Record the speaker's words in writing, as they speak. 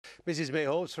Mrs May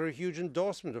hopes for a huge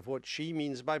endorsement of what she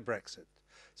means by Brexit.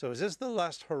 So is this the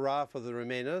last hurrah for the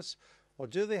Remainers, or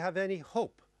do they have any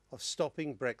hope of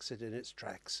stopping Brexit in its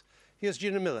tracks? Here's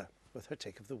Gina Miller with her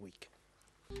take of the week.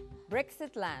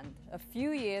 Brexit land, a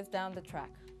few years down the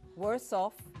track, worse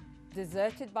off,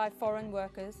 deserted by foreign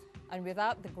workers, and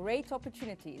without the great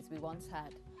opportunities we once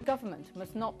had. Government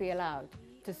must not be allowed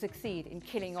to succeed in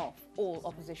killing off all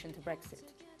opposition to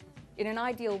Brexit. In an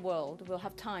ideal world, we'll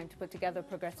have time to put together a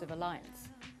progressive alliance,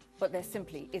 but there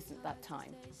simply isn't that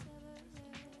time.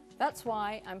 That's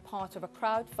why I'm part of a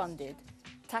crowd-funded,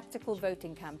 tactical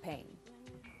voting campaign,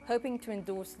 hoping to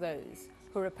endorse those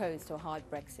who are opposed to a hard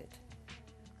Brexit.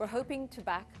 We're hoping to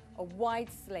back a wide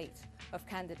slate of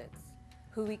candidates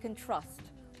who we can trust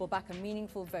will back a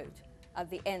meaningful vote at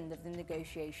the end of the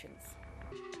negotiations.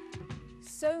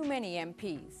 So many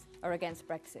MPs are against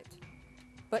Brexit,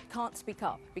 but can't speak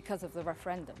up because of the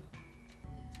referendum.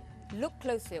 Look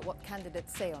closely at what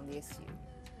candidates say on the issue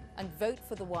and vote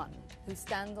for the one who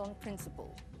stands on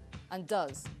principle and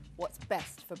does what's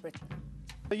best for Britain.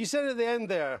 You said at the end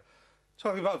there,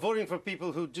 talking about voting for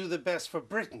people who do the best for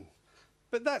Britain.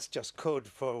 But that's just code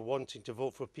for wanting to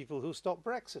vote for people who stop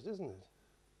Brexit, isn't it?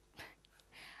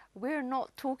 We're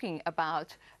not talking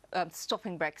about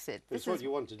stopping Brexit. It's what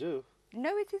you want to do.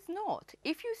 No, it is not.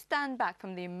 If you stand back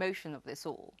from the emotion of this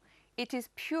all, it is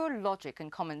pure logic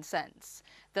and common sense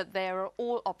that there are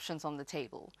all options on the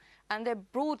table. And there are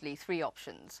broadly three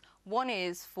options. One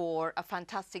is for a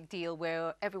fantastic deal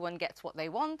where everyone gets what they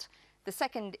want. The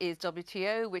second is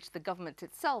WTO, which the government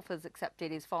itself has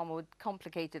accepted is far more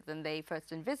complicated than they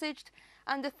first envisaged.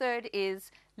 And the third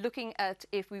is looking at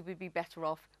if we would be better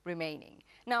off remaining.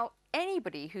 Now,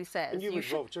 anybody who says... And you would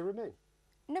vote to remain?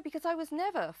 No, because I was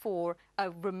never for a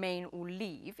remain or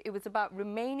leave. It was about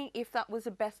remaining if that was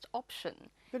the best option.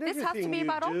 But this has to be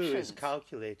about everything you do options. is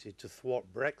calculated to thwart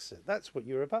Brexit. That's what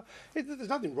you're about. There's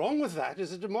nothing wrong with that.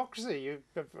 It's a democracy.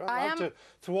 You're allowed to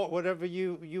thwart whatever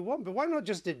you want. But why not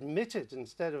just admit it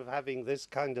instead of having this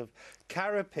kind of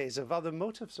carapace of other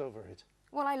motives over it?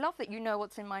 Well, I love that you know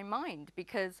what's in my mind,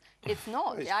 because it's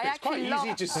not. It's quite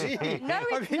easy to see. No,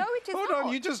 it is hold not.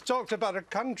 on, you just talked about a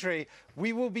country.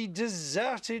 We will be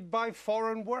deserted by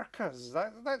foreign workers.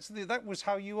 That was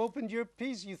how you opened your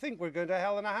piece. You think we're going to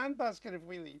hell in a handbasket if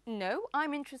we leave. No,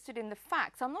 I'm interested in the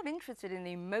facts. I'm not interested in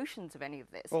the emotions of any of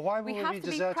this. Well, why will we be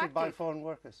deserted by foreign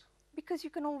workers? Because you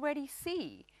can already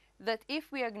see that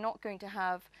if we are not going to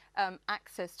have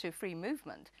access to free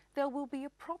movement, there will be a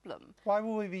problem. Why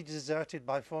will we be deserted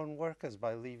by foreign workers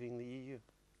by leaving the EU?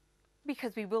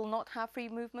 Because we will not have free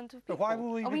movement of people. But why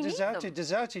will we be deserted?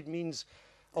 Deserted means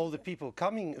all the people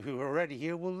coming who are already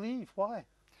here will leave. Why?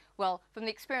 Well, from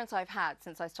the experience I've had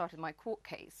since I started my court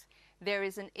case, there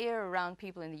is an air around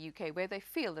people in the UK where they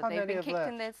feel that they've been kicked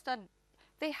in their study.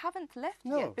 They haven't left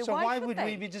yet. No, so why would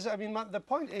we be deserted? I mean, the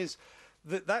point is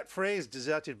that phrase,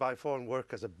 deserted by foreign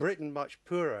workers, a Britain much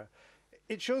poorer,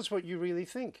 it shows what you really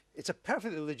think. It's a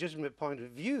perfectly legitimate point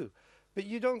of view, but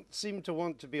you don't seem to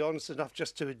want to be honest enough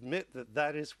just to admit that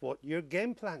that is what your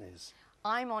game plan is.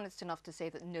 I'm honest enough to say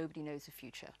that nobody knows the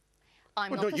future.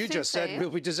 You just said we'll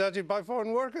be deserted by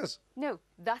foreign workers. No,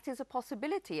 that is a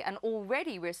possibility, and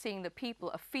already we're seeing that people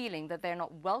are feeling that they're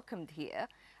not welcomed here,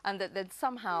 and that then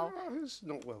somehow... Who's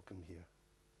not welcome here?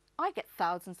 I get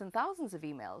thousands and thousands of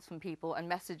emails from people and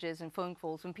messages and phone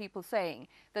calls from people saying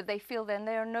that they feel then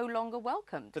they are no longer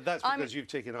welcomed. But that's because you've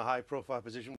taken a high-profile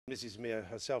position. Mrs May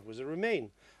herself was a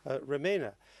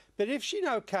Remainer. But if she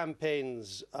now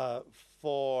campaigns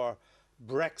for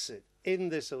Brexit in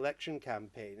this election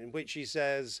campaign, in which she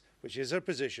says, which is her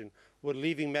position, we're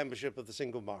leaving membership of the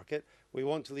single market, we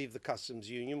want to leave the customs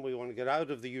union, we want to get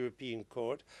out of the European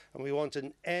court, and we want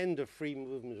an end of free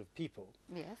movement of people.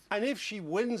 Yes. And if she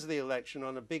wins the election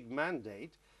on a big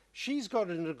mandate, she's got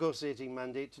a negotiating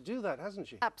mandate to do that, hasn't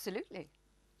she? Absolutely.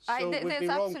 So it would be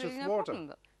wrong to thwart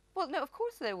her. Well, no, of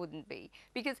course there wouldn't be,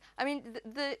 because, I mean,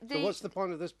 So what's the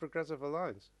point of this progressive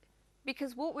alliance?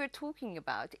 Because what we're talking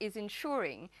about is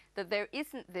ensuring that there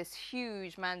isn't this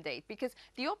huge mandate, because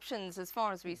the options, as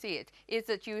far as we see it, is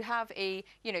that you have a,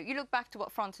 you look back to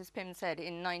what Francis Pym said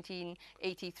in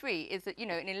 1983, is that,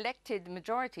 an elected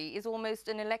majority is almost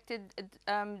an elected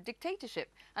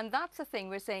dictatorship. And that's the thing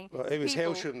we're saying. Well, it was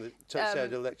Hailsham that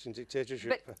said election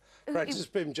dictatorship. Francis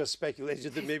Pym just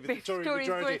speculated that maybe the Tory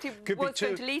majority could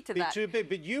be too big.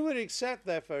 But you would accept,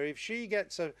 therefore, if she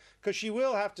gets because she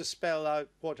will have to spell out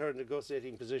what her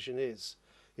negotiating position is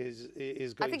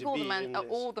going to be in this.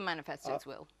 All the manifestos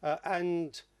will.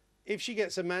 And if she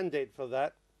gets a mandate for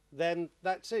that, then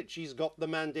that's it. She's got the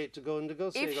mandate to go and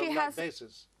negotiate on that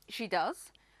basis. She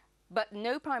does, but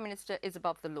no Prime Minister is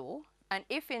above the law. And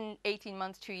if in 18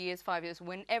 months, 2 years, 5 years,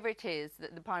 whenever it is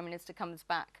that the Prime Minister comes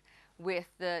back with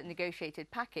the negotiated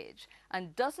package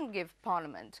and doesn't give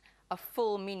Parliament a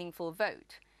full, meaningful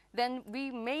vote, then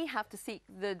we may have to seek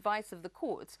the advice of the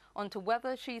courts onto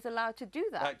whether she's allowed to do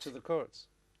that. Back to the courts.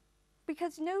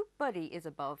 Because nobody is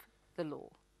above the law.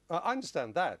 I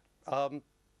understand that.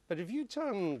 But if you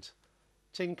turned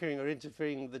tinkering or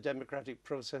interfering with the democratic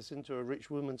process into a rich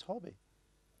woman's hobby?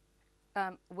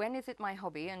 When is it my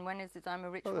hobby and when is it I'm a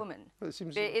rich woman? Well, it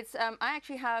seems I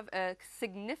actually have a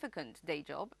significant day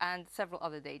job and several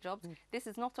other day jobs. This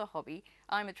is not a hobby.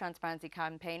 I'm a transparency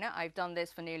campaigner. I've done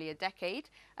this for nearly a decade.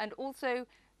 And also,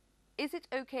 is it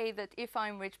okay that if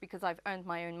I'm rich because I've earned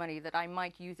my own money, that I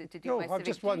might use it to do my civic I've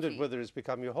just wondered duty? whether it's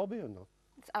become your hobby or not.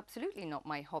 It's absolutely not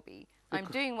my hobby. I'm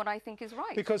doing what I think is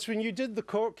right. Because when you did the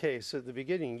court case at the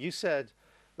beginning, you said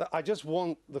that I just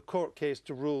want the court case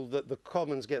to rule that the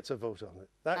Commons gets a vote on it.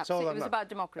 That's all I'm It was about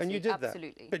democracy. And you did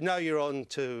absolutely. that. But now you're on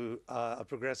to a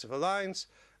progressive alliance,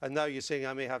 and now you're saying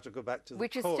I may have to go back to the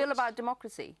Which is courts. still about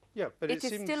democracy. Yeah, but it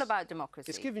is still about democracy.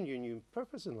 It's given you a new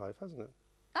purpose in life, hasn't it?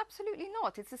 Absolutely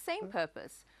not. It's the same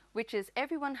purpose, which is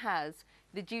everyone has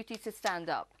the duty to stand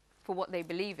up for what they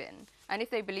believe in. And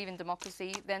if they believe in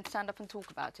democracy, then stand up and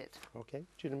talk about it. Okay.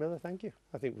 Gina Miller, thank you.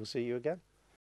 I think we'll see you again.